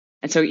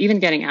And so even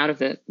getting out of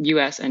the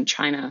US and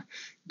China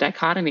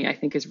dichotomy, I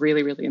think is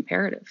really, really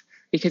imperative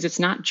because it's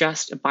not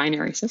just a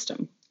binary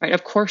system, right?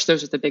 Of course,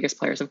 those are the biggest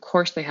players. Of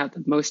course, they have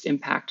the most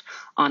impact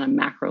on a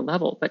macro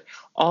level, but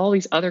all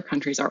these other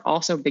countries are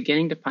also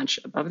beginning to punch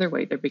above their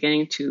weight. They're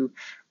beginning to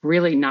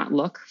really not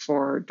look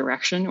for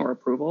direction or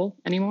approval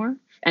anymore.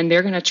 And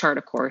they're going to chart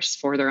a course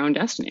for their own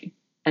destiny.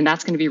 And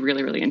that's going to be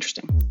really, really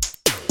interesting.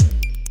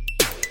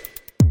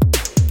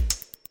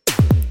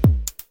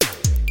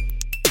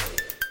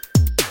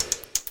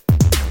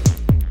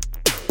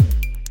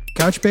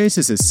 Couchbase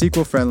is a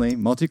SQL-friendly,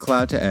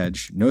 multi-cloud to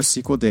edge,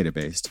 NoSQL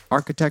database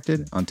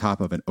architected on top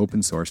of an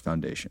open source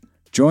foundation.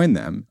 Join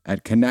them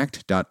at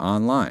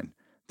connect.online,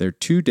 their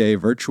 2-day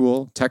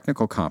virtual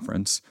technical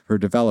conference for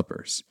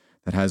developers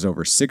that has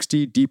over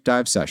 60 deep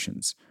dive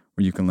sessions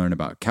where you can learn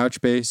about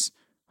Couchbase,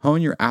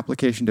 hone your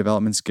application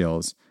development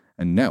skills,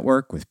 and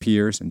network with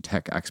peers and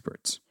tech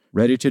experts.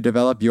 Ready to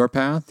develop your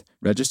path?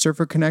 Register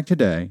for Connect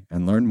today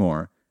and learn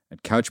more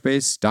at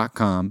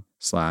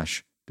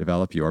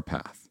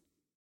couchbase.com/developyourpath.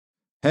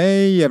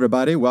 Hey,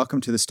 everybody. Welcome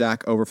to the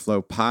Stack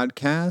Overflow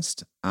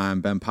podcast.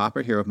 I'm Ben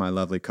Popper here with my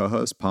lovely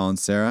co-hosts, Paul and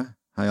Sarah.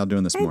 How y'all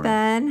doing this morning? Hey,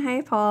 Ben.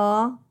 Hey,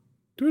 Paul.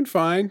 Doing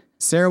fine.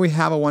 Sarah, we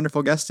have a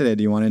wonderful guest today.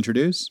 Do you want to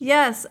introduce?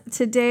 Yes.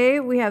 Today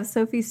we have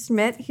Sophie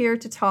Schmidt here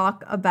to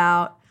talk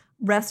about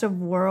Rest of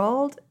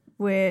World,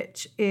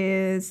 which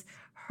is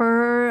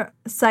her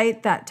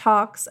site that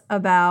talks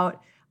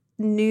about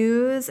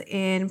news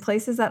in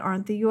places that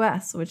aren't the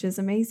U.S., which is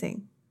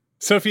amazing.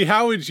 Sophie,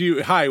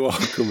 welcome.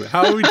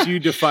 How would you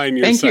define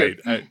your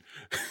site?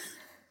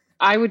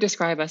 I would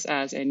describe us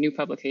as a new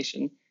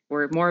publication.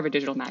 We're more of a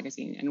digital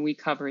magazine, and we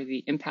cover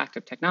the impact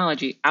of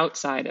technology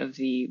outside of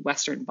the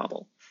Western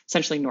bubble,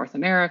 essentially North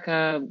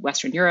America,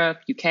 Western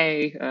Europe,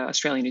 UK,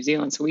 Australia, New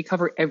Zealand. So we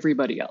cover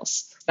everybody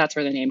else. That's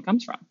where the name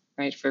comes from,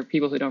 right? For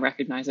people who don't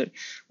recognize it,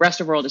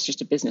 rest of world is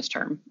just a business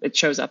term. It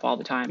shows up all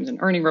the time in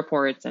earning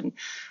reports and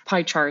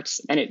pie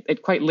charts, and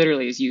it quite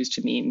literally is used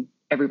to mean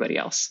everybody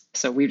else.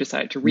 So we've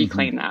decided to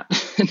reclaim that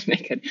and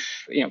make it,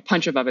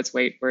 punch above its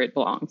weight where it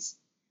belongs.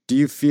 Do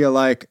you feel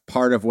like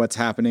part of what's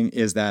happening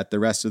is that the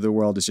rest of the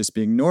world is just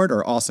being ignored,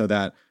 or also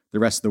that the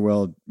rest of the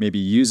world maybe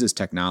uses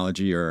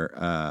technology or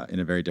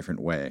in a very different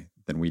way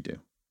than we do?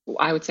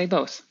 I would say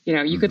both.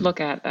 You could look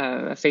at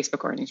a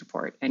Facebook earnings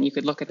report and you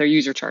could look at their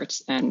user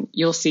charts and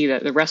you'll see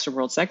that the rest of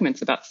world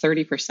segment's about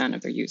 30%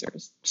 of their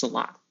users. It's a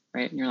lot.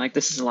 Right. And you're like,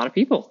 this is a lot of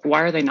people.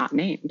 Why are they not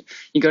named?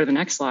 You go to the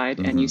next slide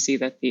and you see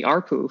that the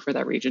ARPU for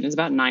that region is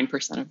about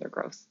 9% of their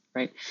growth.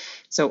 Right.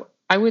 So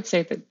I would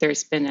say that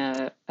there's been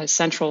a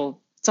central,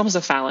 it's almost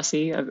a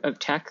fallacy of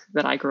tech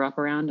that I grew up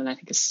around. And I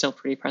think is still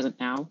pretty present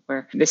now,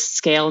 where this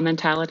scale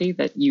mentality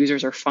that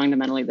users are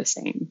fundamentally the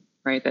same.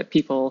 Right. That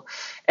people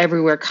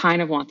everywhere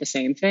kind of want the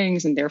same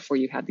things. And therefore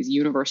you have these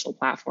universal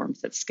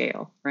platforms that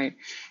scale. Right.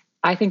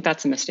 I think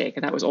that's a mistake.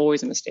 And that was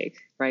always a mistake.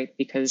 Right.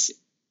 Because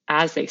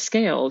as they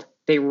scaled,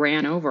 they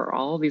ran over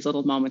all of these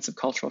little moments of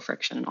cultural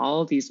friction and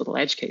all of these little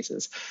edge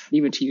cases,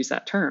 even to use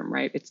that term,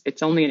 right?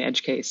 It's only an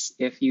edge case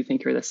if you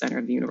think you're the center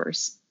of the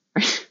universe,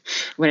 right?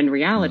 When in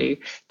reality,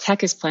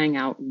 tech is playing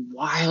out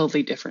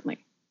wildly differently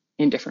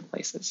in different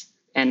places.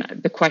 And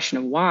the question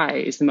of why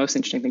is the most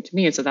interesting thing to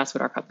me. And so that's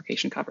what our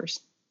publication covers.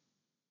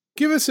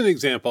 Give us an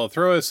example.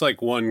 Throw us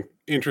like one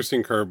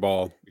interesting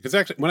curveball. Because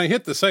actually, when I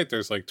hit the site,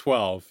 there's like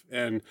 12.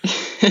 And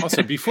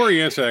also, before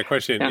you answer that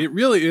question, It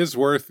really is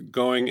worth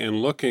going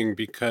and looking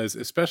because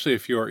especially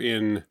if you're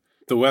in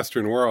the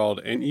Western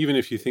world, and even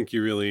if you think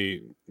you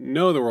really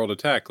know the world of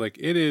tech, like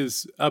it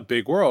is a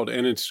big world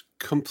and it's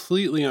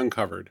completely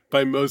uncovered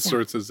by most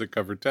sources that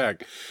cover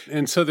tech.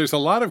 And so there's a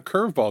lot of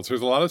curveballs.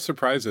 There's a lot of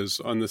surprises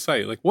on the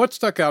site. Like what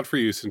stuck out for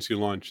you since you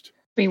launched?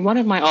 I mean, one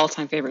of my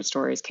all-time favorite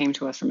stories came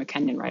to us from a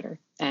Kenyan writer,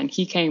 and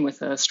he came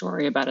with a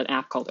story about an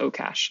app called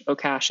Okash.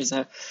 Okash is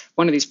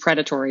one of these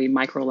predatory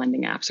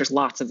micro-lending apps. There's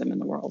lots of them in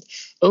the world.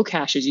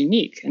 Okash is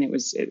unique, and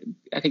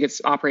I think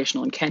it's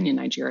operational in Kenya,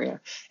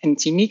 Nigeria. And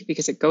it's unique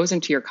because it goes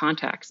into your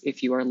contacts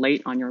if you are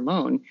late on your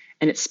loan,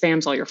 and it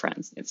spams all your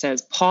friends. It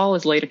says, Paul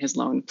is late on his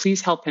loan. Please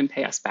help him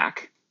pay us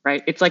back,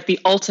 right? It's like the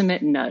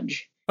ultimate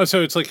nudge. Oh,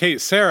 so it's like, hey,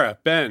 Sarah,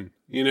 Ben,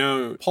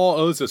 Paul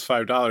owes us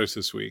 $5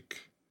 this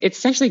week. It's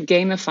essentially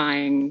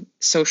gamifying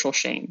social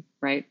shame,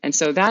 right? And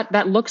so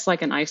that looks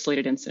like an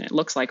isolated incident. It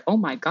looks like, oh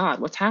my God,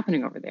 what's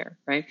happening over there,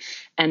 right?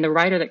 And the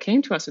writer that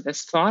came to us with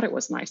this thought it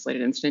was an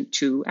isolated incident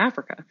to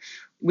Africa.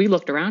 We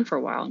looked around for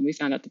a while and we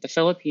found out that the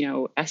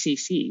Filipino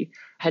SEC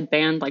had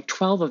banned like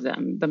 12 of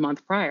them the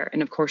month prior.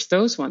 And of course,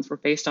 those ones were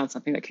based on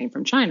something that came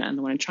from China. And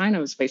the one in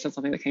China was based on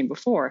something that came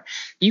before.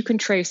 You can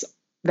trace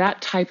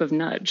that type of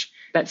nudge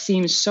that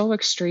seems so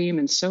extreme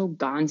and so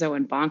gonzo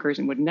and bonkers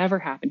and would never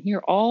happen here,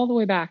 all the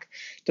way back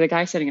to the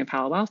guy sitting in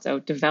Palo Alto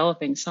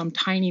developing some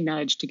tiny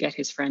nudge to get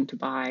his friend to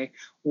buy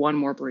one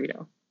more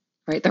burrito.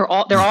 Right? They're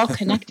all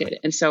connected.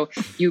 And so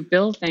you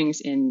build things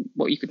in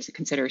what you could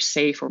consider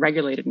safe or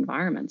regulated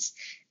environments.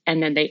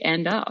 And then they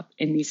end up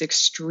in these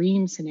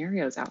extreme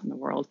scenarios out in the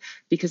world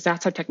because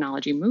that's how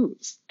technology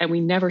moves. And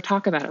we never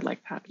talk about it like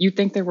that. You'd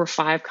think there were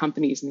 5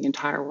 companies in the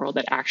entire world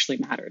that actually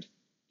mattered.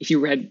 if you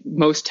read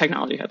most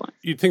technology headlines.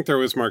 You'd think there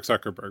was Mark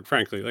Zuckerberg,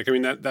 frankly. Like, I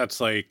mean, that's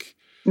like...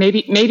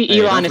 Maybe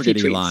Elon if he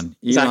tweets. Elon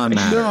Exactly.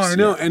 matters.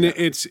 No, and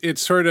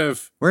it's sort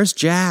of... Where's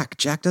Jack?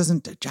 Jack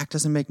doesn't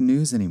make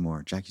news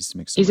anymore. Jack used to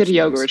make so He's much at a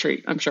yoga news.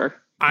 retreat, I'm sure.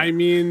 I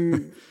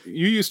mean,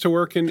 you used to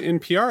work in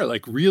PR.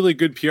 Like, really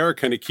good PR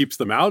kind of keeps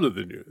them out of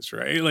the news,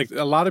 right? Like,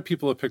 a lot of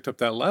people have picked up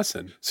that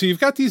lesson. So you've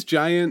got these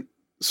giant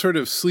sort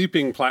of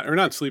sleeping, or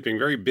not sleeping,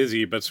 very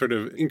busy, but sort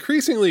of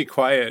increasingly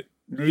quiet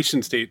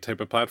nation state type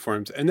of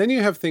platforms. And then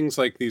you have things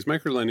like these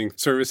microlending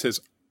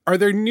services. Are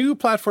there new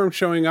platforms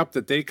showing up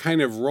that they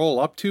kind of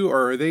roll up to,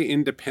 or are they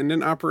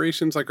independent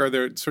operations? Like, are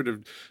there sort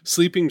of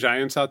sleeping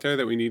giants out there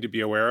that we need to be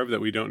aware of that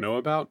we don't know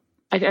about?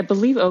 I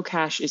believe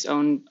Okash is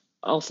owned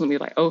ultimately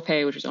by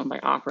OPay, which is owned by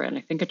Opera, and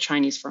I think a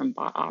Chinese firm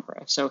bought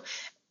Opera. So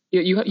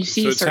you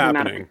see a certain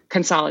amount of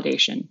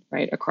consolidation,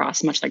 right,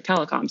 across, much like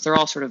telecoms. They're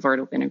all sort of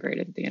vertically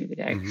integrated at the end of the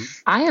day. Mm-hmm.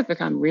 I have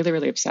become really,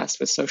 really obsessed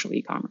with social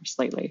e-commerce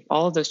lately.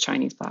 All of those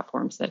Chinese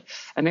platforms that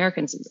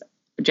Americans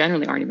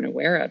generally aren't even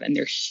aware of, and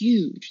they're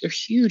huge. They're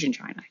huge in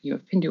China. You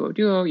have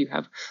Pinduoduo. You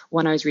have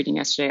one I was reading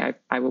yesterday.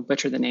 I will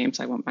butcher the name,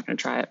 so I'm not going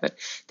to try it. But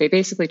they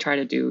basically try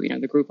to do,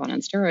 the Groupon on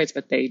steroids,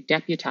 but they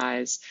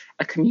deputize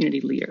a community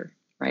leader,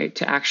 right,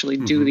 to actually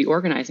do the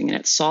organizing, and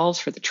it solves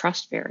for the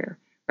trust barrier,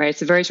 right?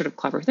 It's a very sort of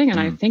clever thing. And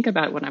I think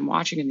about when I'm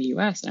watching in the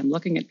U.S. and I'm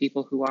looking at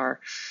people who are,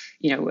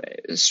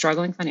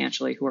 struggling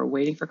financially, who are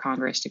waiting for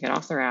Congress to get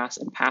off their ass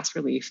and pass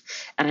relief,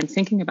 and I'm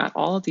thinking about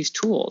all of these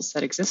tools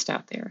that exist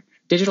out there,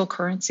 digital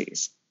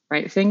currencies,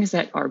 right? Things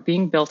that are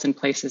being built in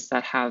places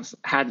that have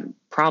had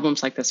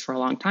problems like this for a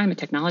long time, and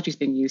technology is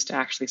being used to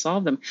actually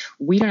solve them.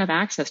 We don't have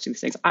access to these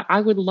things. I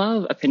would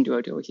love a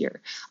Pinduoduo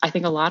here. I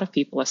think a lot of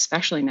people,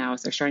 especially now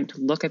as they're starting to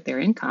look at their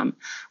income,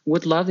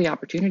 would love the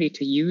opportunity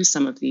to use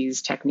some of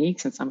these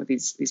techniques and some of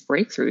these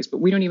breakthroughs, but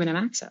we don't even have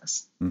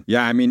access.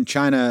 Yeah, I mean,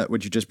 China,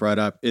 what you just brought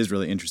up, is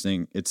really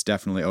interesting. It's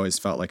definitely always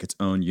felt like its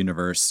own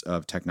universe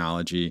of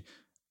technology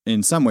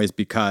in some ways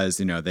because,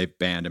 they've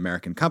banned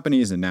American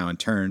companies, and now in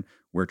turn,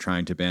 we're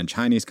trying to ban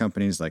Chinese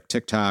companies like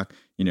TikTok.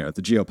 The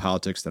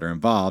geopolitics that are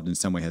involved in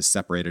some way has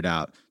separated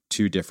out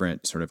two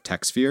different sort of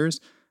tech spheres.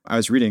 I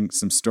was reading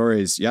some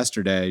stories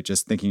yesterday,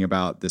 just thinking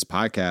about this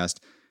podcast,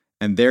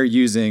 and they're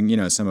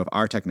using, some of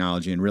our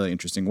technology in really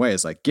interesting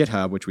ways, like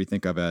GitHub, which we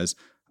think of as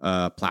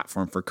a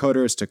platform for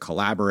coders to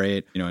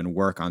collaborate, and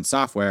work on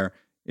software,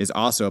 is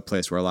also a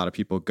place where a lot of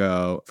people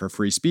go for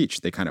free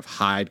speech. They kind of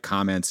hide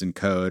comments in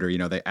code,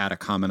 or, they add a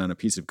comment on a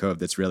piece of code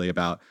that's really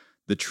about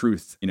the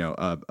truth,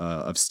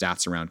 of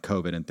stats around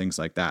COVID and things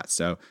like that.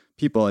 So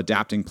people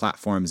adapting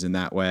platforms in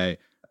that way,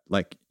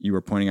 like you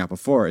were pointing out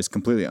before, is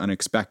completely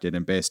unexpected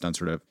and based on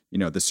sort of,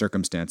 the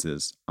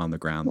circumstances on the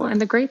ground. Well,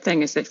 and the great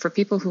thing is that for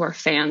people who are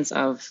fans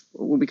of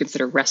what we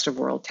consider rest of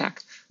world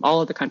tech,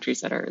 all of the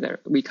countries that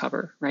we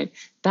cover, right?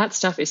 That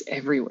stuff is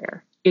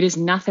everywhere. It is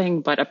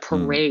nothing but a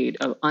parade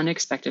of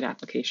unexpected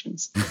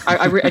applications.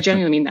 I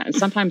genuinely mean that. And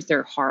sometimes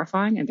they're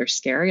horrifying and they're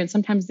scary, and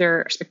sometimes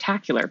they're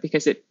spectacular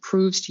because it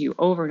proves to you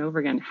over and over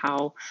again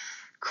how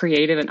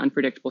creative and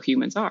unpredictable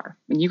humans are.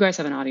 And you guys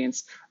have an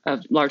audience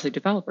of largely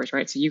developers,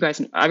 right? So you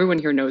guys, everyone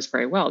here knows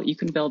very well, you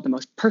can build the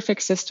most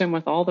perfect system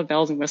with all the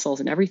bells and whistles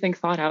and everything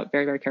thought out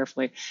very, very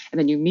carefully. And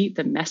then you meet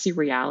the messy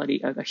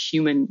reality of a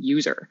human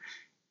user,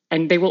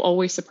 and they will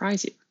always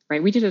surprise you.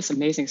 Right? We did this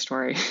amazing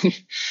story.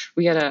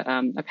 We had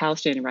a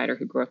Palestinian writer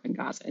who grew up in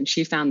Gaza, and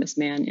she found this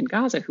man in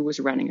Gaza who was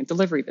running a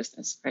delivery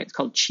business, right? It's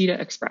called Cheetah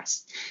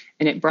Express,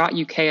 and it brought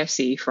you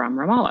KFC from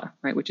Ramallah,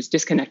 right? Which is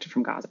disconnected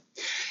from Gaza.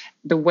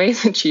 The way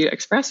that Cheetah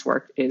Express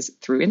worked is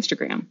through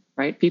Instagram,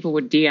 right? People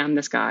would DM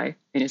this guy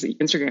in his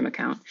Instagram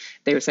account.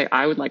 They would say,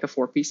 I would like a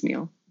 4-piece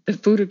meal. The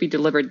food would be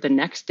delivered the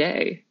next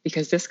day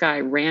because this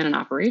guy ran an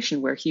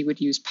operation where he would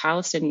use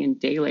Palestinian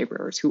day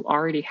laborers who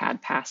already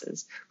had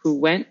passes, who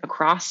went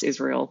across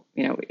Israel,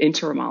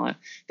 into Ramallah.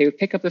 They would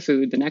pick up the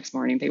food the next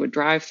morning. They would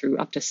drive through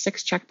up to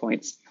 6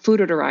 checkpoints.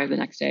 Food would arrive the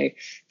next day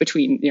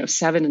between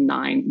 7 and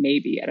 9,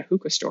 maybe at a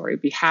hookah store. It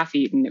would be half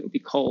eaten. It would be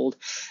cold.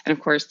 And of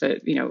course,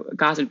 the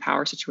Gazan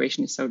power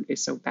situation is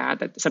so bad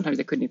that sometimes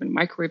they couldn't even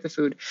microwave the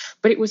food.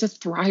 But it was a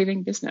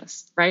thriving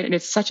business, right? And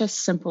it's such a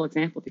simple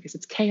example because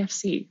it's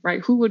KFC, right?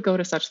 Who would go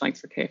to such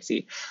lengths for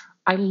KFC?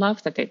 I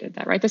love that they did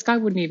that, right? This guy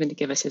wouldn't even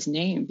give us his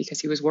name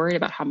because he was worried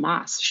about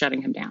Hamas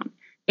shutting him down.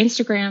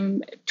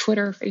 Instagram,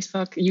 Twitter,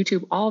 Facebook,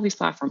 YouTube, all of these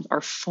platforms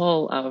are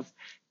full of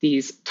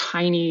these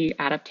tiny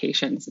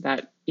adaptations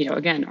that,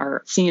 again,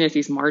 are seen as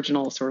these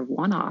marginal sort of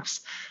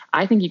one-offs.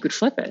 I think you could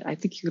flip it. I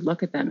think you could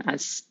look at them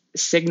as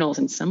signals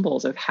and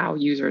symbols of how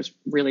users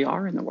really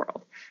are in the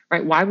world,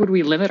 right? Why would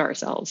we limit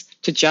ourselves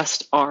to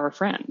just our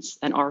friends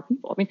and our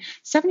people? I mean,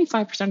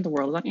 75% of the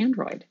world is on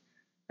Android.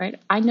 Right?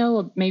 I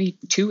know maybe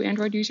 2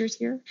 Android users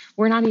here.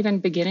 We're not even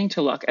beginning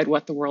to look at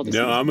what the world is.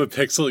 No, I'm a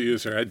Pixel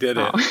user. I did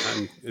it.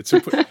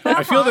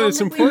 I feel that it's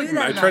important.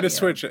 I try to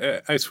switch.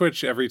 I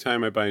switch every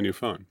time I buy a new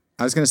phone.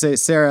 I was going to say,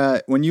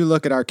 Sarah, when you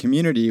look at our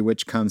community,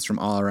 which comes from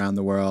all around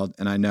the world,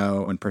 and I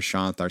know when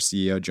Prashanth, our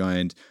CEO,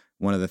 joined,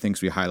 one of the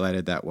things we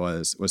highlighted that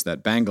was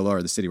that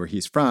Bangalore, the city where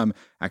he's from,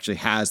 actually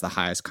has the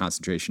highest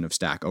concentration of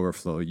Stack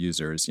Overflow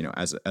users,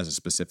 as a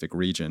specific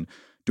region.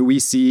 Do we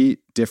see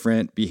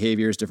different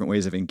behaviors, different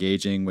ways of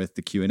engaging with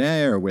the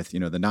Q&A or with,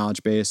 the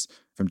knowledge base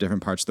from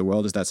different parts of the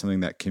world? Is that something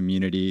that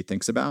community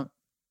thinks about?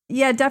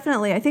 Yeah,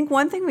 definitely. I think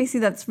one thing we see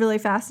that's really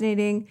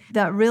fascinating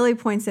that really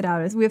points it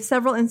out is we have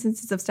several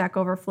instances of Stack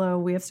Overflow.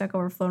 We have Stack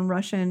Overflow in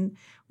Russian,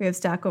 we have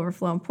Stack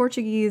Overflow in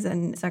Portuguese,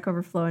 and Stack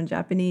Overflow in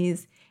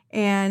Japanese.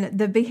 And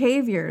the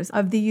behaviors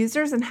of the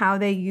users and how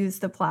they use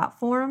the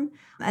platform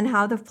and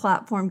how the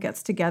platform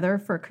gets together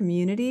for a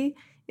community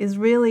is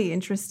really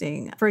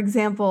interesting. For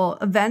example,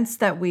 events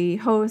that we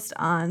host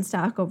on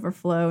Stack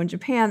Overflow in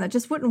Japan that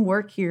just wouldn't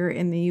work here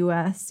in the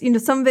US.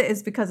 Some of it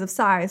is because of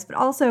size, but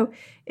also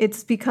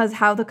it's because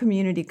how the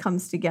community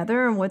comes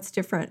together and what's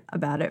different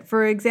about it.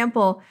 For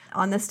example,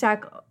 on the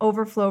Stack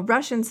Overflow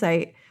Russian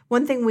site,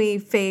 one thing we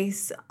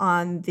face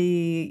on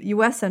the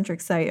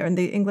US-centric site or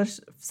the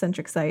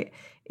English-centric site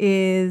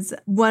is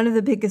one of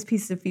the biggest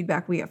pieces of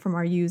feedback we get from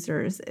our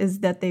users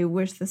is that they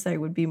wish the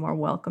site would be more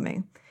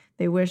welcoming.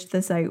 They wish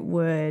the site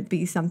would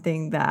be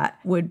something that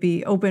would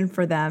be open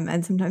for them,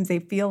 and sometimes they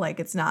feel like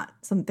it's not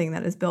something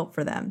that is built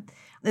for them.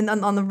 And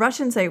on the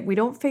Russian site, we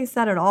don't face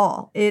that at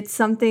all. It's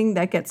something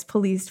that gets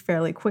policed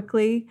fairly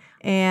quickly,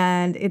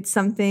 and it's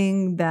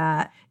something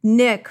that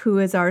Nick, who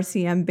is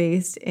RCM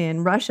based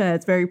in Russia,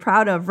 is very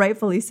proud of,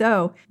 rightfully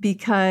so,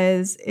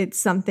 because it's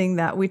something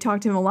that we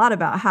talked to him a lot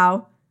about.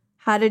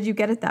 How did you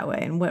get it that way?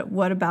 And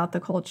what about the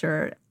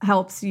culture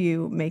helps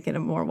you make it a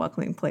more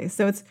welcoming place?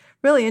 So it's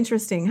really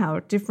interesting how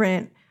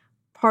different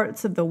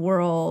parts of the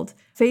world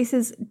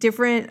faces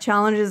different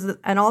challenges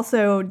and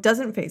also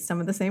doesn't face some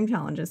of the same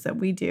challenges that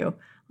we do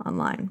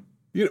online.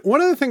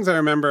 One of the things I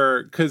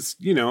remember, because,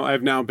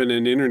 I've now been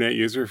an internet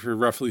user for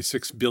roughly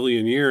 6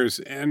 billion years,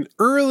 and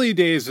early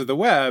days of the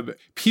web,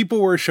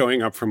 people were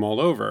showing up from all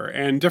over,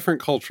 and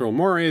different cultural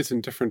mores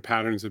and different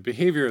patterns of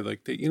behavior,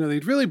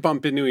 they'd really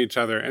bump into each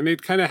other, and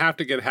they'd kind of have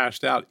to get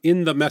hashed out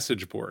in the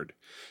message board,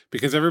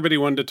 because everybody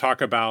wanted to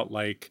talk about,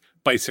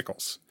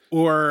 bicycles.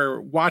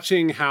 Or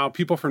watching how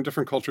people from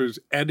different cultures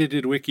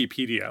edited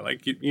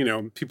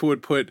Wikipedia. People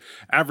would put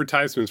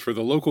advertisements for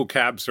the local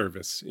cab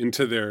service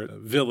into their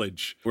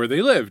village where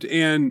they lived.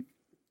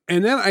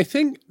 And then I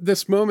think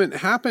this moment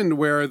happened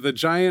where the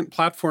giant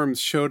platforms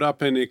showed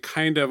up and it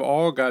kind of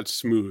all got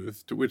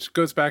smoothed, which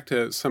goes back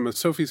to some of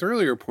Sophie's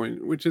earlier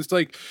point, which is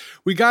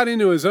we got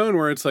into a zone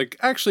where it's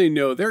actually,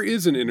 no, there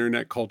is an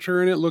internet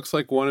culture and it looks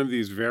like one of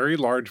these very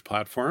large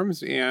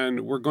platforms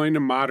and we're going to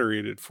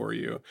moderate it for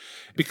you.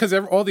 Because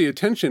all the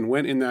attention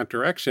went in that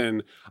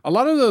direction, a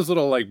lot of those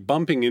little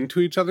bumping into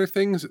each other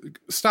things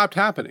stopped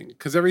happening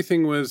because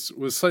everything was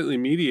slightly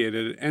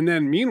mediated. And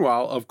then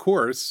meanwhile, of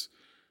course,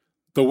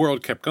 the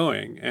world kept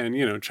going.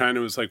 And,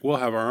 China was we'll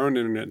have our own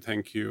internet,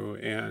 thank you.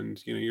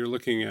 And, you're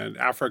looking at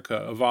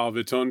Africa evolve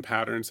its own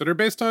patterns that are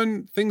based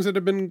on things that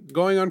have been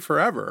going on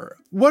forever.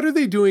 What are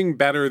they doing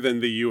better than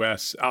the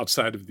US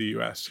outside of the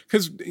US?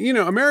 Because,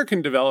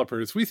 American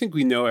developers, we think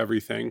we know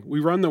everything. We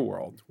run the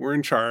world. We're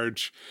in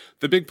charge.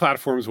 The big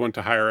platforms want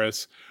to hire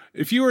us.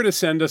 If you were to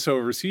send us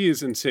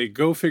overseas and say,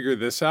 go figure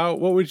this out,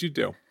 what would you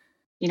do?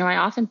 I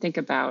often think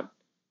about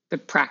the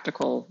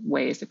practical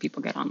ways that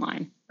people get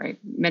online, right?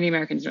 Many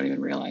Americans don't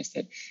even realize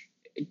that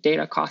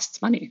data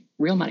costs money,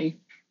 real money.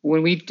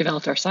 When we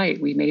developed our site,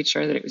 we made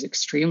sure that it was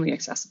extremely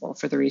accessible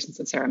for the reasons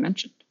that Sarah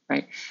mentioned,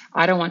 right?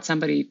 I don't want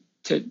somebody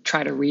to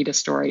try to read a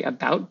story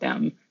about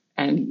them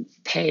and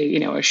pay,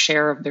 a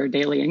share of their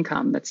daily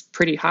income that's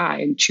pretty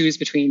high and choose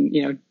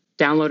between,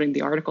 downloading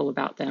the article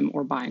about them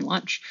or buying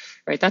lunch,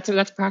 right?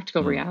 That's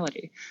practical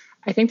reality.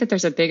 I think that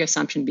there's a big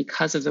assumption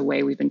because of the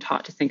way we've been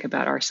taught to think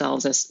about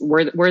ourselves as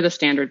we're the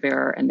standard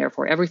bearer, and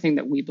therefore everything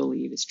that we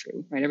believe is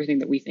true, right? Everything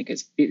that we think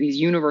is these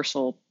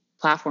universal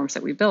platforms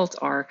that we built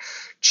are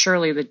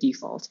surely the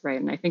default, right?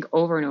 And I think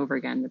over and over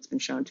again, that's been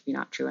shown to be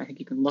not true. I think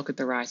you can look at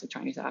the rise of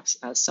Chinese apps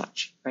as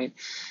such, right?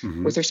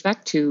 Mm-hmm. With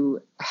respect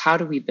to how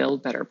do we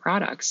build better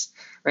products,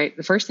 right?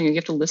 The first thing is you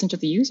have to listen to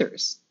the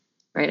users.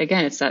 Right.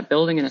 Again, it's that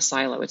building in a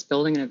silo. It's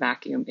building in a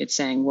vacuum. It's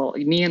saying, well,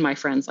 me and my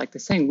friends like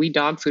this thing. We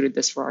dog fooded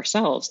this for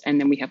ourselves.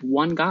 And then we have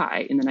one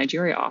guy in the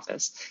Nigeria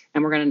office.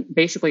 And we're going to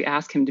basically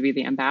ask him to be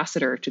the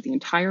ambassador to the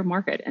entire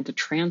market and to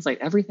translate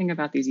everything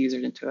about these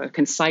users into a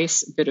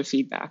concise bit of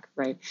feedback,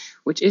 right?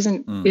 Which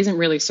isn't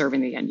really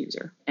serving the end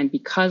user. And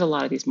because a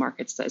lot of these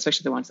markets,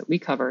 especially the ones that we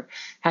cover,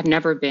 have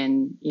never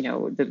been,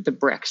 the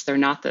bricks. They're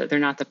not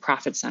the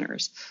profit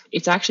centers.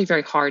 It's actually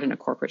very hard in a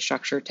corporate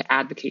structure to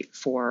advocate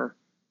for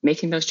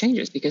making those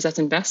changes because that's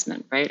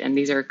investment, right? And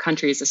these are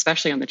countries,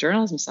 especially on the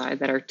journalism side,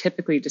 that are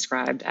typically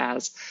described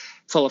as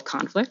full of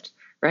conflict,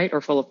 right? Or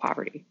full of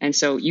poverty. And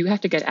so you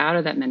have to get out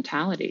of that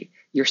mentality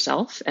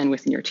yourself and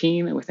within your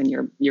team and within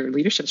your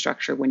leadership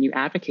structure when you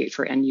advocate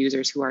for end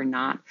users who are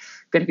not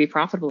going to be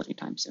profitable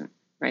anytime soon,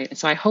 right? And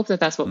so I hope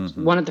that that's what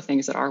one of the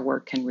things that our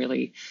work can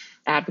really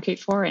advocate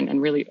for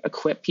and really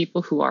equip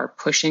people who are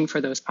pushing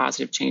for those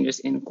positive changes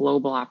in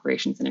global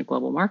operations and in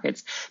global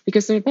markets,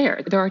 because they're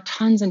there. There are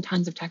tons and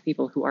tons of tech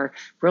people who are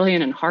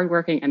brilliant and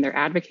hardworking, and they're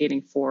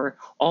advocating for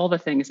all the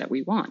things that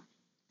we want.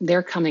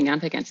 They're coming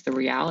up against the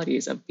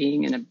realities of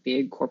being in a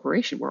big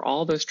corporation where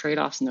all those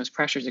trade-offs and those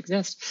pressures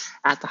exist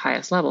at the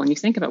highest level. And you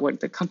think about what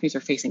the companies are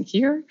facing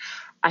here,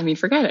 I mean,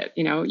 forget it.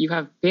 You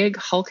have big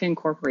hulking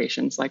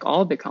corporations, like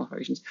all big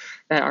corporations,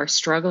 that are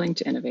struggling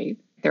to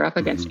innovate. They're up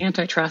against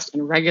antitrust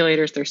and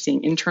regulators. They're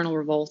seeing internal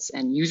revolts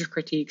and user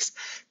critiques.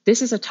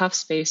 This is a tough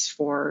space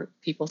for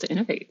people to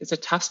innovate. It's a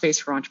tough space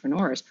for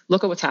entrepreneurs.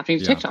 Look at what's happening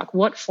to TikTok.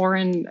 What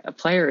foreign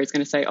player is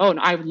going to say, "Oh,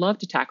 no, I would love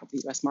to tackle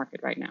the U.S. market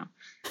right now"?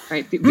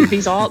 Right?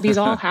 These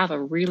all have a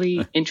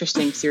really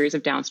interesting series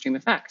of downstream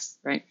effects.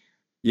 Right?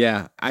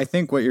 Yeah, I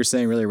think what you're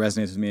saying really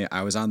resonates with me.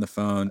 I was on the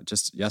phone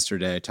just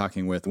yesterday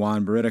talking with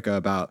Juan Buritica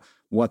about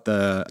what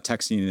the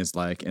tech scene is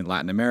like in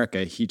Latin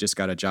America. He just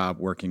got a job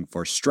working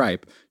for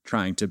Stripe,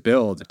 trying to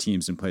build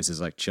teams in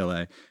places like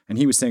Chile. And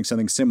he was saying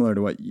something similar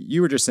to what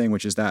you were just saying,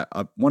 which is that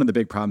one of the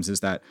big problems is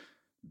that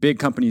big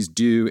companies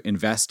do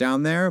invest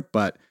down there,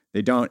 but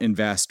they don't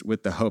invest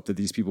with the hope that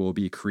these people will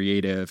be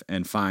creative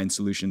and find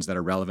solutions that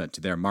are relevant to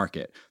their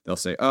market. They'll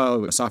say,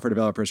 oh, software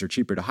developers are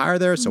cheaper to hire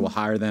there, so we'll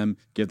hire them,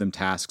 give them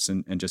tasks,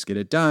 and just get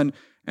it done.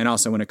 And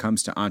also when it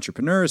comes to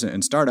entrepreneurs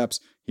and startups,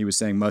 he was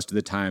saying most of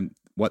the time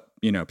what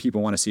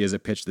people want to see is a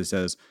pitch that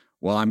says,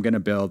 well, I'm going to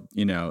build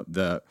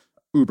the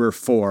Uber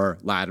for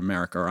Latin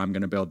America, or I'm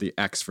going to build the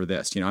X for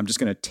this. I'm just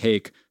going to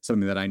take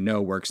something that I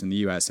know works in the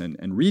US and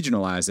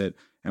regionalize it.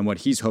 And what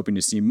he's hoping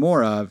to see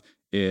more of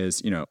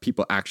is,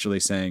 people actually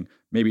saying,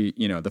 maybe,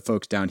 the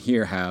folks down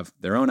here have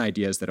their own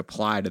ideas that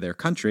apply to their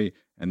country.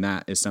 And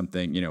that is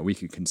something, we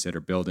could consider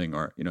building,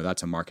 or,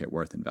 that's a market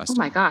worth investing. Oh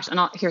my gosh. And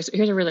here's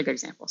a really good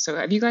example. So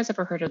have you guys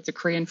ever heard of the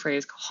Korean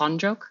phrase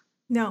Honjuk?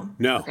 No.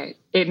 Okay.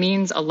 It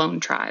means a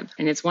lone tribe.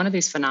 And it's one of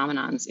these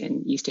phenomenons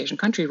in East Asian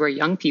countries where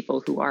young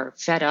people who are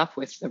fed up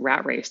with the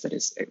rat race that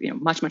is,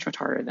 much, much, much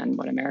harder than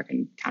what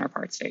American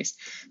counterparts face,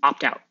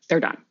 opt out. They're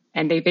done.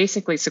 And they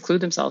basically seclude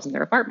themselves in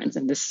their apartments.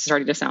 And this is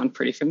starting to sound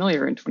pretty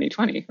familiar in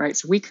 2020, right?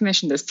 So we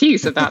commissioned this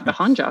piece about the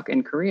Honjuk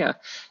in Korea.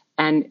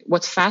 And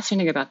what's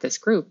fascinating about this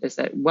group is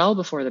that well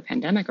before the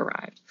pandemic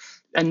arrived,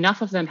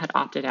 enough of them had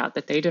opted out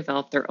that they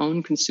developed their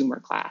own consumer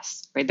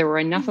class, right? There were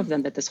enough of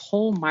them that this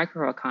whole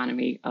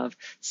microeconomy of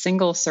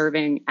single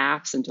serving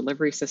apps and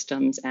delivery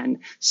systems and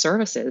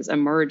services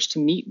emerged to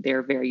meet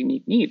their very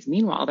unique needs.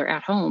 Meanwhile, they're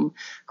at home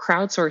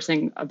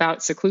crowdsourcing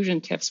about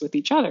seclusion tips with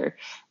each other,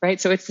 right?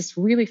 So it's this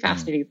really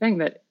fascinating thing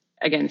that,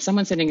 again,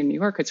 someone sitting in New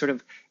York could sort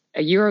of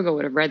a year ago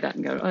would have read that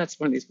and go, oh, that's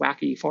one of these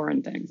wacky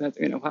foreign things. That's,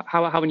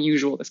 how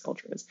unusual this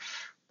culture is.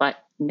 But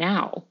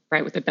now,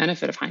 right, with the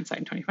benefit of hindsight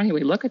in 2020,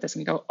 we look at this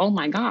and we go, oh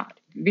my God,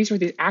 these were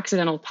these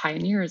accidental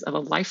pioneers of a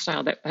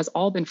lifestyle that has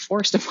all been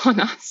forced upon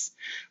us,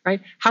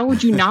 right? How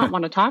would you not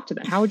want to talk to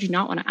them? How would you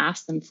not want to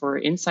ask them for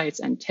insights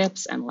and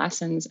tips and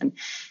lessons? And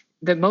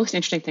the most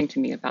interesting thing to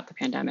me about the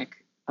pandemic,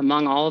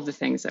 among all of the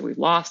things that we've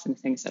lost and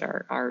the things that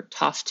are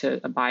tough to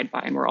abide by,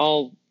 and we're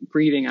all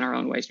grieving in our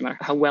own ways, no matter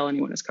how well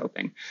anyone is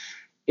coping,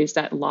 is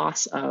that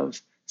loss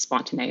of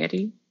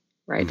spontaneity,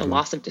 right? The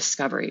loss of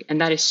discovery.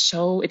 And that is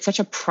it's such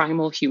a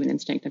primal human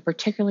instinct. And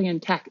particularly in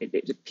tech,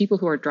 people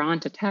who are drawn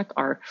to tech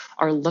are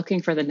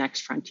looking for the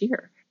next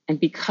frontier. And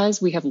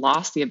because we have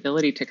lost the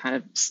ability to kind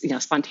of,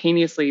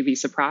 spontaneously be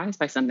surprised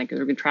by something because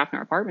we've been trapped in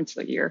our apartments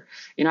for a year,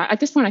 at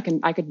this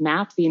point I could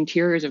map the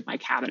interiors of my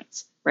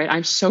cabinets, right?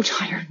 I'm so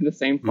tired of the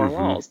same four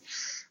walls.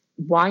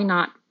 Why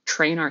not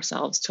train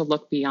ourselves to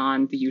look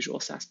beyond the usual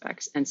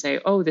suspects and say,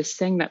 oh, this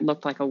thing that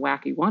looked like a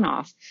wacky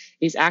one-off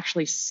is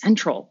actually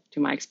central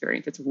to my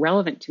experience. It's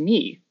relevant to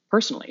me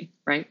personally,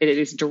 right? It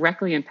is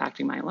directly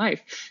impacting my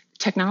life.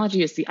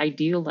 Technology is the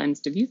ideal lens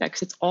to view that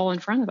because it's all in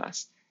front of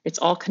us. It's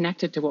all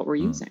connected to what we're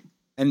using.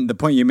 And the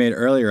point you made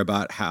earlier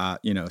about how,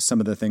 some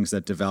of the things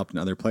that developed in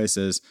other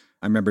places,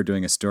 I remember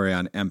doing a story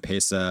on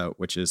M-Pesa,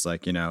 which is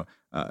like,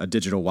 a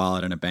digital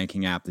wallet and a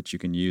banking app that you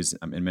can use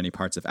in many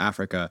parts of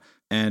Africa.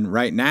 And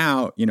right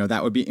now,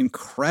 that would be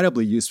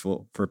incredibly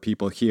useful for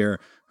people here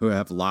who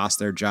have lost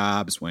their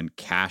jobs, when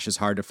cash is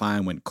hard to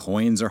find, when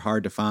coins are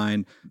hard to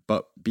find.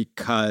 But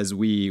because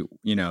we,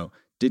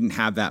 didn't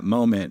have that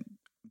moment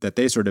that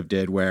they sort of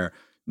did where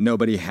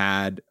nobody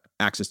had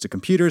access to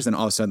computers and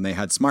all of a sudden they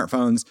had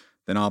smartphones,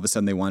 then all of a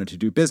sudden they wanted to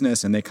do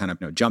business and they kind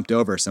of jumped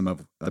over some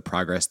of the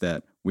progress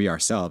that we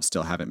ourselves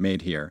still haven't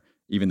made here,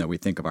 even though we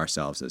think of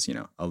ourselves as,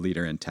 a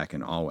leader in tech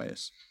in all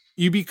ways.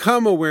 You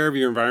become aware of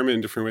your environment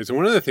in different ways. And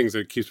one of the things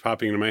that keeps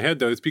popping into my head,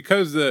 though, is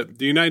because the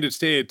United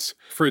States,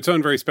 for its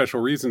own very special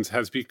reasons,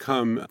 has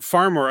become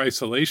far more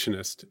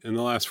isolationist in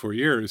the last 4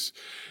 years.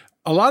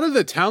 A lot of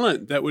the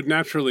talent that would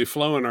naturally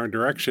flow in our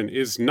direction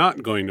is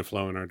not going to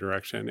flow in our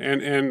direction.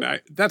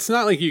 And that's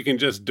not like you can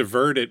just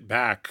divert it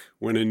back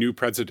when a new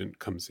president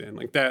comes in.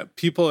 Like that,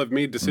 people have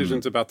made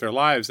decisions about their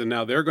lives and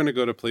now they're going to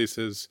go to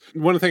places.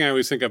 One thing I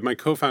always think of, my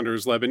co-founder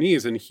is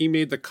Lebanese and he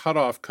made the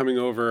cutoff coming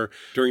over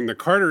during the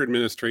Carter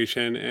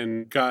administration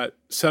and got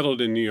settled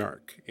in New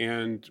York.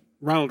 And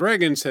Ronald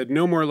Reagan said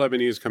no more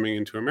Lebanese coming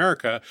into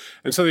America.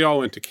 And so they all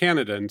went to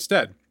Canada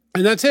instead.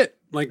 And that's it.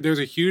 Like there's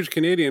a huge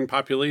Canadian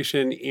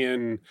population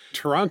in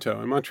Toronto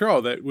and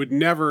Montreal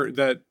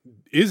that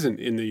isn't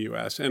in the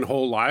US, and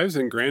whole lives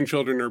and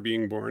grandchildren are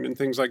being born and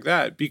things like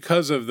that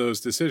because of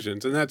those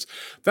decisions. And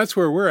that's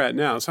where we're at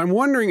now. So I'm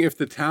wondering if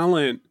the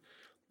talent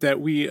that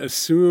we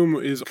assume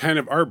is kind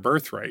of our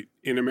birthright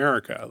in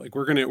America, like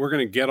we're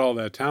gonna get all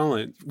that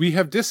talent, we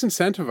have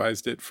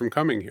disincentivized it from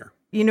coming here.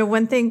 You know,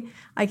 one thing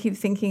I keep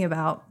thinking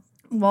about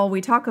while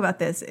we talk about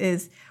this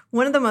is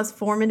one of the most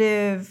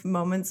formative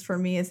moments for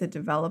me as a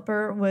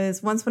developer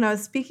was once when I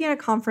was speaking at a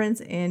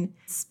conference in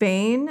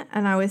Spain,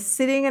 and I was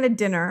sitting at a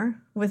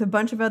dinner with a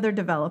bunch of other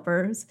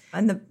developers,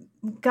 and the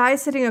guy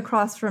sitting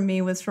across from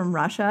me was from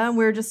Russia, and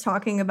we were just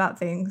talking about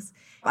things.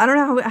 I don't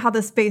know how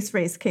the space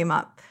race came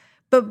up,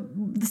 but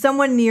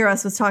someone near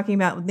us was talking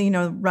about, you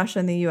know, Russia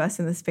and the US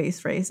and the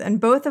space race, and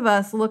both of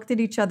us looked at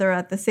each other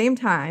at the same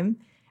time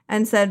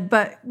and said,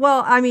 but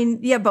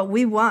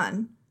we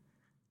won.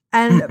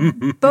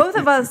 And both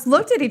of us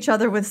looked at each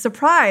other with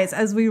surprise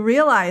as we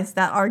realized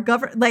that our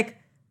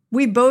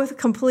we both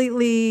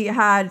completely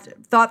had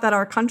thought that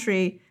our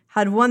country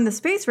had won the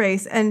space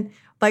race, and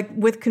like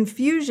with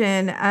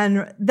confusion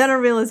and then a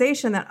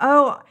realization that,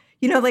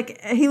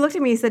 he looked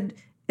at me and said,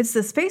 it's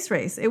the space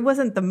race. It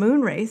wasn't the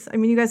moon race. I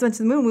mean, you guys went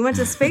to the moon. We went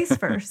to space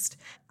first.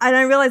 And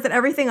I realized that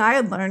everything I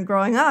had learned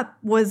growing up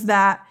was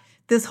that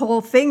this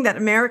whole thing that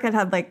America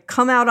had like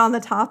come out on the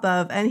top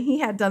of, and he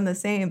had done the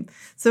same.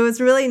 So it's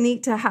really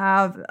neat to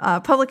have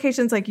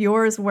publications like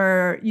yours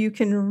where you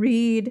can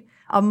read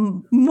a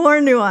more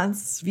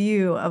nuanced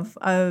view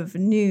of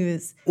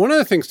news. One of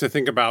the things to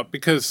think about,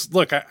 because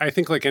look, I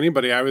think like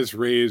anybody, I was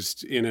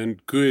raised in a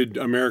good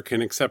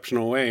American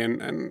exceptional way,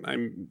 and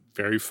I'm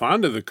very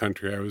fond of the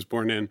country I was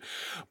born in.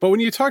 But when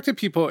you talk to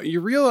people,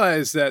 you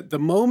realize that the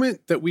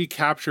moment that we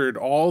captured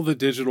all the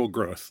digital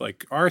growth,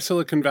 like our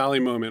Silicon Valley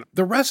moment,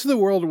 the rest of the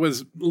world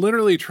was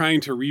literally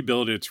trying to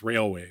rebuild its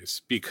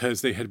railways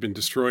because they had been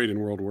destroyed in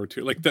World War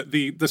II. Like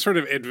the sort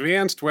of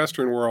advanced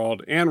Western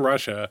world and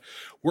Russia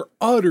were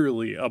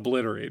utterly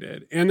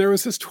obliterated. And there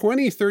was this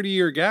 20,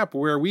 30-year gap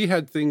where we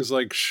had things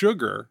like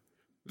sugar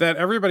that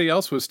everybody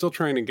else was still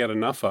trying to get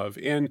enough of.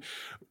 And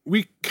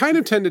we kind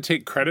of tend to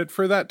take credit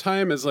for that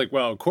time as like,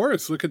 well, of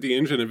course, look at the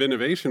engine of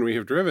innovation we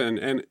have driven.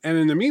 And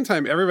in the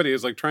meantime, everybody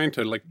is like trying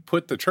to like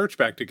put the church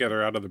back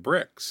together out of the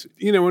bricks.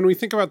 You know, when we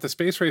think about the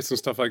space race and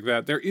stuff like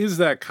that, there is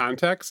that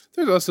context.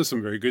 There's also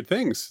some very good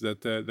things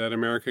that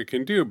America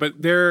can do,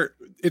 but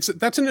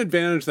that's an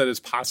advantage that is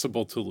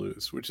possible to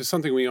lose, which is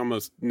something we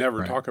almost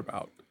never talk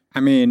about. I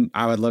mean,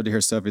 I would love to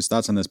hear Sophie's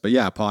thoughts on this, but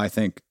yeah, Paul, I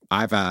think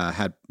I've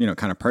had,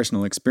 kind of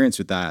personal experience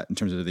with that in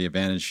terms of the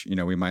advantage,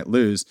 we might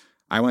lose.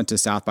 I went to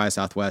South by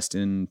Southwest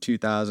in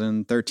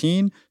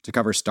 2013 to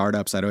cover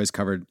startups. I'd always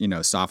covered,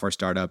 software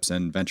startups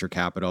and venture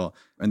capital.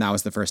 And that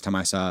was the first time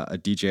I saw a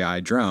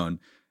DJI drone.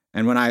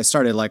 And when I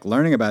started like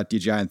learning about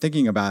DJI and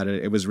thinking about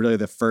it, it was really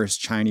the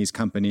first Chinese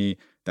company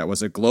that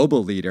was a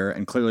global leader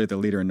and clearly the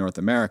leader in North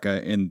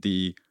America in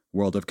the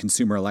world of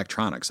consumer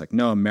electronics. Like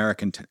no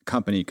American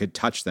company could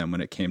touch them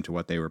when it came to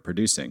what they were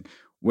producing,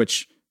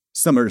 which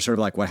similar to sort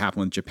of like what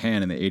happened with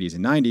Japan in the 80s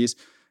and 90s.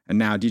 And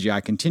now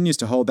DJI continues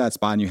to hold that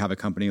spot, and you have a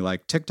company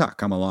like TikTok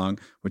come along,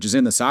 which is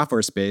in the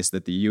software space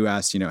that the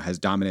US, has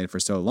dominated for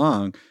so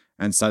long,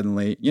 and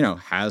suddenly,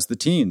 has the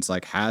teens,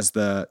 like has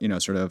the,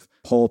 sort of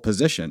pole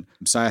position.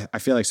 So I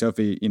feel like,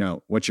 Sophie,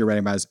 what you're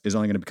writing about is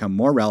only going to become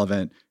more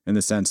relevant in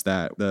the sense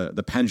that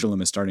the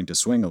pendulum is starting to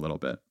swing a little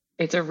bit.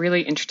 It's a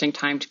really interesting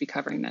time to be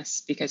covering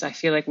this because I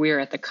feel like we are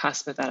at the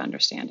cusp of that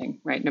understanding,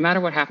 right? No matter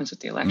what happens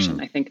with the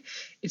election, I think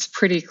it's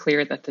pretty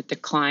clear that the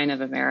decline of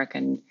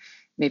American,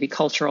 maybe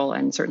cultural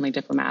and certainly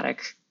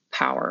diplomatic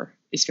power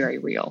is very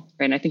real,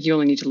 right? And I think you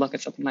only need to look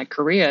at something like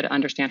Korea to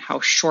understand how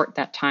short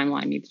that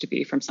timeline needs to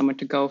be from someone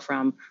to go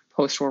from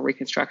post-war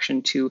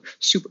reconstruction to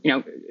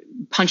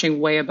punching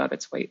way above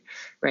its weight,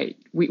 right?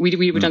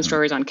 We've done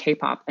stories on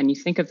K-pop, and you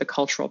think of the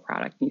cultural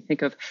product, and you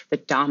think of the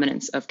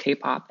dominance of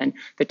K-pop and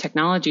the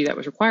technology that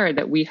was required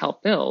that we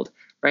helped build,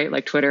 right?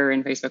 Like Twitter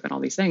and Facebook and all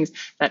these things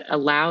that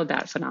allowed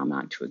that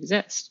phenomenon to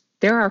exist.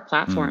 There are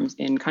platforms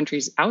in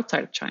countries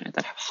outside of China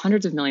that have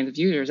hundreds of millions of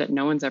users that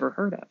no one's ever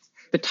heard of.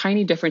 The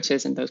tiny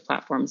differences in those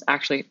platforms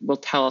actually will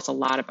tell us a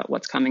lot about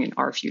what's coming in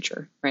our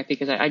future, right?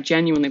 Because I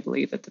genuinely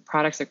believe that the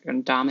products that are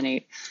going to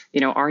dominate,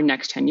 our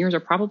next 10 years are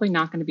probably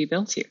not going to be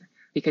built here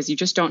because you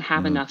just don't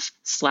have enough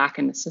slack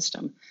in the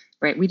system,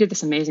 right? We did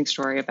this amazing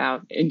story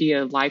about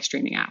India live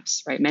streaming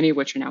apps, right? Many of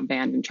which are now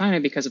banned in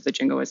China because of the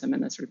jingoism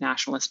and the sort of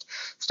nationalist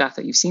stuff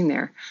that you've seen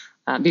there.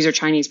 These are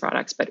Chinese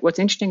products. But what's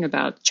interesting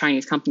about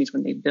Chinese companies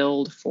when they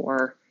build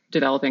for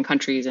developing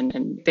countries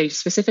and they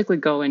specifically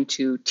go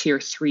into tier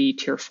 3,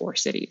 tier 4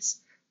 cities,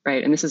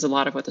 right? And this is a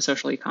lot of what the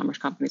social e-commerce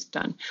companies have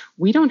done.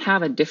 We don't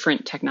have a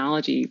different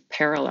technology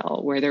parallel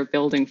where they're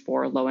building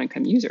for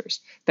low-income users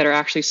that are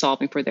actually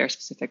solving for their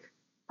specific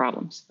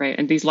problems, right?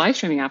 And these live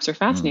streaming apps are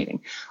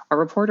fascinating. Our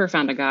reporter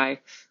found a guy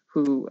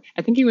who,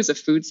 I think he was a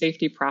food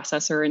safety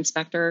processor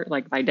inspector,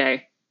 like by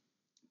day,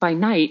 by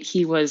night,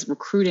 he was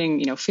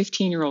recruiting,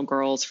 15-year-old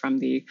girls from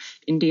the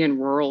Indian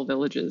rural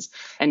villages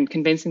and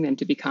convincing them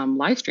to become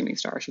live streaming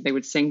stars. So they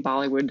would sing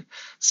Bollywood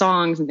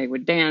songs and they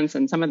would dance,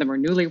 and some of them were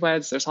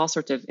newlyweds. There's all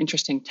sorts of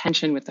interesting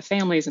tension with the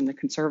families and the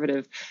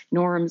conservative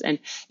norms. And,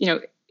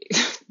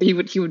 he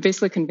would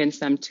basically convince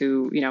them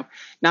to,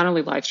 not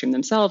only live stream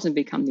themselves and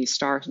become these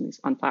stars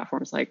on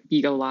platforms like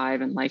Bigo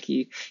Live and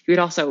Likey. He would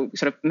also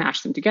sort of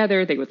match them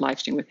together. They would live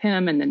stream with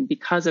him. And then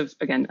because of,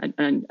 again,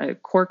 a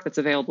quirk that's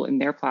available in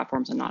their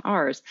platforms and not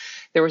ours,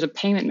 there was a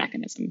payment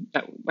mechanism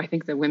that I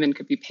think the women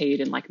could be paid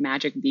in like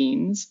magic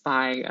beans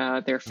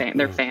by their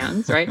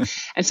fans, right?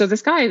 And so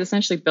this guy has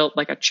essentially built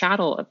like a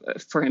chattel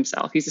for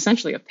himself. He's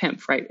essentially a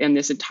pimp, right? In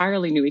this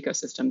entirely new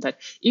ecosystem that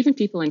even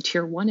people in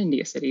tier 1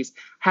 India cities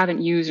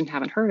haven't used and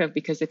haven't heard of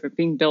because they're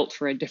being built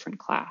for a different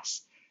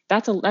class.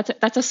 That's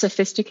a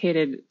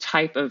sophisticated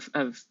type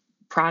of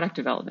product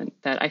development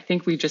that I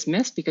think we just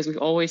missed because we've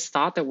always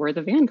thought that we're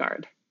the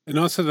vanguard. And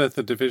also that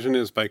the division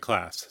is by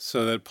class,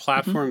 so that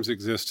platforms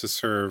exist to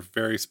serve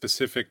very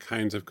specific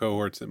kinds of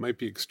cohorts that might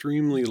be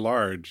extremely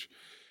large,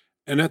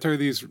 and that there are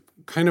these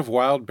kind of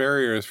wild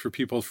barriers for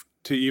people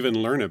to even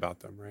learn about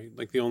them, right?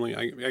 Like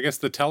I guess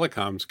the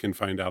telecoms can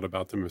find out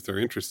about them if they're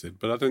interested,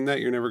 but other than that,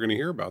 you're never going to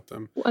hear about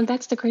them. Well, and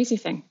that's the crazy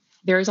thing.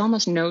 There is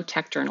almost no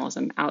tech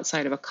journalism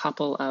outside of a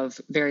couple of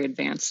very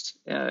advanced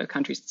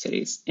countries and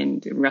cities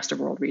in the rest of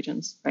world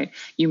regions, right?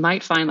 You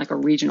might find like a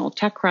regional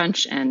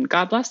TechCrunch, and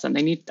God bless them.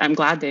 I'm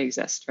glad they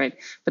exist, right?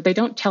 But they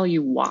don't tell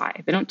you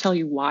why. They don't tell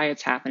you why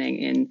it's happening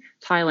in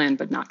Thailand,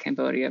 but not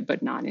Cambodia,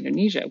 but not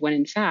Indonesia. When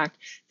in fact,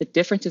 the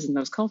differences in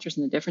those cultures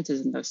and the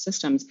differences in those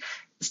systems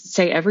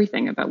say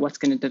everything about what's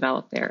going to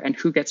develop there and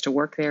who gets to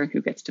work there and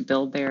who gets to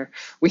build there.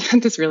 We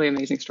had this really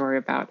amazing story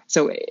about,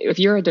 so if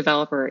you're a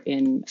developer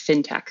in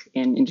fintech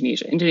in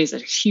Indonesia is a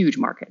huge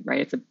market, right?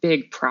 It's a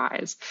big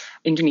prize.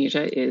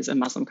 Indonesia is a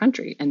Muslim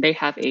country, and they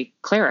have a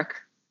cleric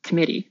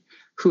committee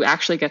who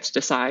actually gets to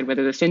decide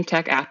whether the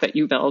fintech app that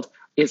you build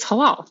is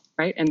halal,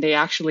 right? And they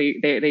actually,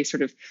 they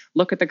sort of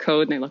look at the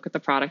code and they look at the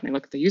product and they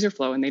look at the user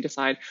flow and they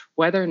decide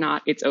whether or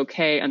not it's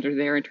okay under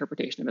their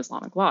interpretation of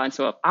Islamic law. And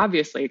so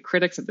obviously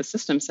critics of the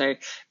system say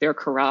they're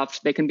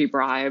corrupt, they can be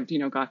bribed,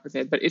 God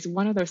forbid. But it's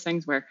one of those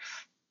things where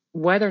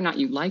whether or not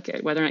you like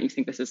it, whether or not you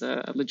think this is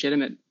a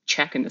legitimate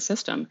check in the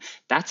system,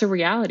 that's a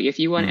reality. If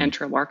you want to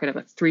enter a market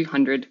of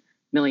 300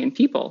 million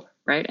people,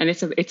 right? And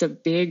it's a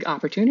big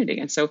opportunity.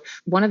 And so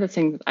one of the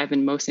things that I've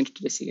been most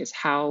interested to see is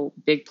how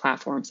big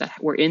platforms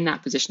that were in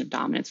that position of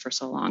dominance for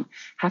so long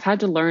have had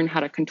to learn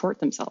how to contort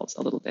themselves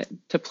a little bit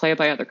to play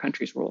by other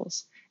countries'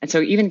 rules. And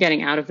so even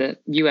getting out of the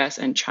US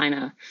and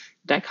China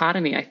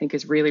dichotomy, I think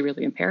is really,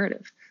 really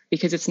imperative.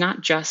 Because it's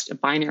not just a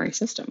binary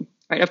system,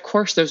 right? Of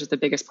course, those are the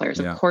biggest players.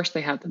 Of course, they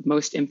have the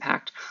most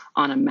impact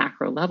on a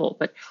macro level.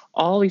 But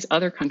all these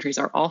other countries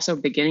are also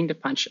beginning to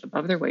punch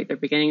above their weight. They're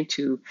beginning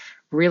to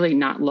really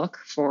not look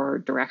for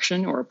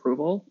direction or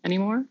approval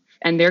anymore.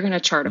 And they're going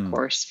to chart a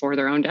course for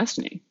their own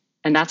destiny.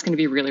 And that's going to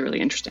be really, really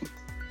interesting.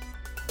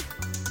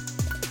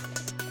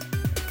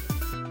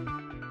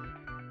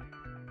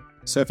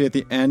 Sophie, at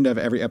the end of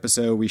every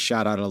episode, we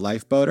shout out a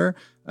lifeboater.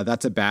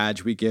 That's a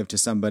badge we give to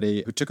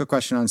somebody who took a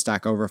question on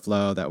Stack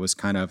Overflow that was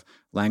kind of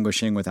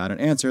languishing without an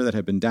answer that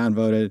had been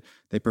downvoted.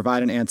 They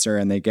provide an answer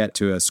and they get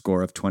to a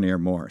score of 20 or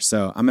more.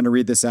 So I'm going to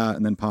read this out,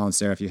 and then Paul and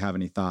Sarah, if you have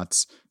any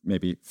thoughts,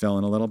 maybe fill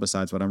in a little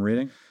besides what I'm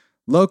reading.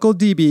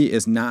 LocalDB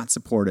is not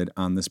supported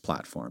on this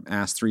platform.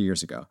 Asked 3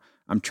 years ago.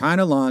 I'm trying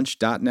to launch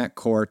 .NET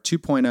Core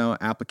 2.0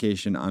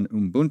 application on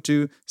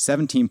Ubuntu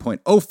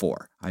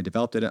 17.04. I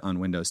developed it on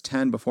Windows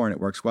 10 before and it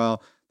works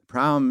well. The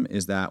problem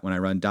is that when I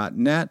run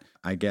 .NET,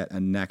 I get a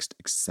next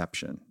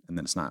exception, and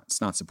then it's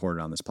not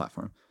supported on this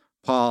platform.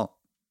 Paul,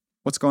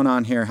 what's going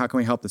on here? How can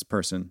we help this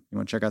person? You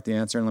want to check out the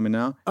answer and let me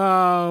know?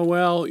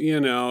 Well,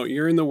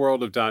 you're in the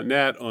world of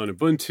 .NET on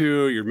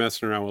Ubuntu. You're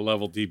messing around with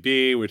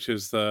LevelDB, which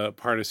is the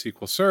part of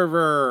SQL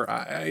Server.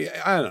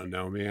 I don't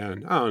know,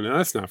 man. I don't know.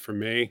 That's not for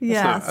me.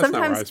 That's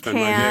sometimes not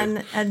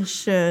can and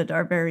should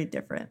are very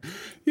different.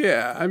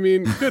 Yeah, I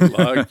mean, good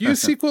luck.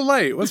 Use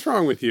SQLite. What's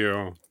wrong with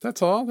you?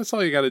 That's all. That's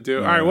all you got to do.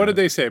 All right, what did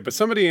they say? But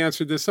somebody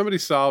answered this. Somebody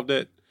solved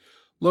it.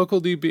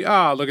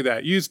 LocalDB. Look at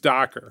that. Use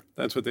Docker.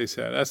 That's what they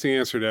said. That's the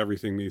answer to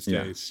everything these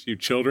days. You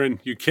children,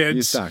 you kids.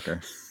 Use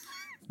Docker.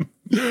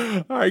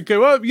 All right, good.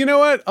 Well, you know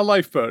what? A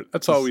lifeboat.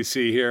 That's all we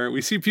see here.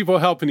 We see people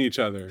helping each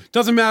other.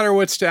 Doesn't matter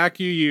what stack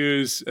you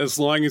use as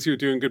long as you're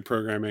doing good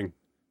programming.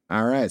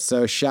 All right.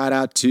 So shout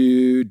out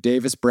to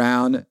Davis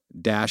Brown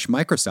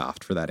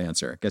 -Microsoft for that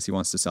answer. Guess he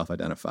wants to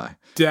self-identify.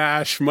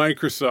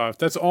 -Microsoft.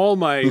 That's all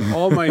my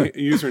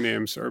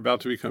usernames are about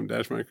to become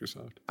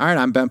 -Microsoft. All right.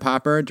 I'm Ben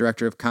Popper,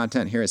 Director of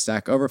Content here at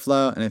Stack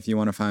Overflow. And if you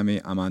want to find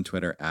me, I'm on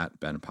Twitter at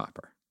Ben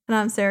Popper. And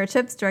I'm Sarah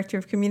Chips, Director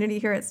of Community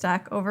here at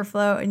Stack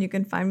Overflow. And you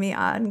can find me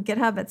on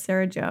GitHub at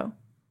Sarah Jo.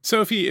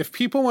 Sophie, if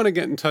people want to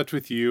get in touch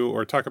with you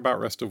or talk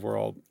about Rest of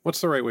World, what's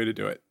the right way to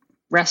do it?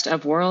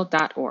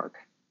 restofworld.org.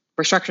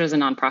 We're structured as a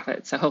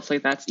nonprofit, so hopefully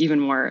that's even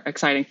more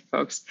exciting for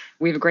folks.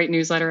 We have a great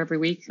newsletter every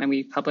week, and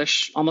we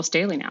publish almost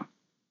daily now.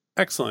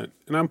 Excellent.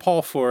 And I'm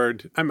Paul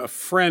Ford. I'm a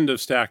friend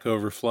of Stack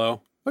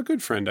Overflow. a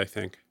good friend, I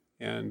think.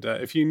 And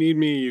if you need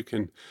me, you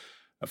can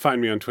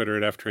find me on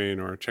Twitter at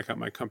ftrain or check out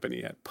my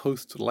company at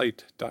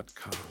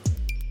postlight.com.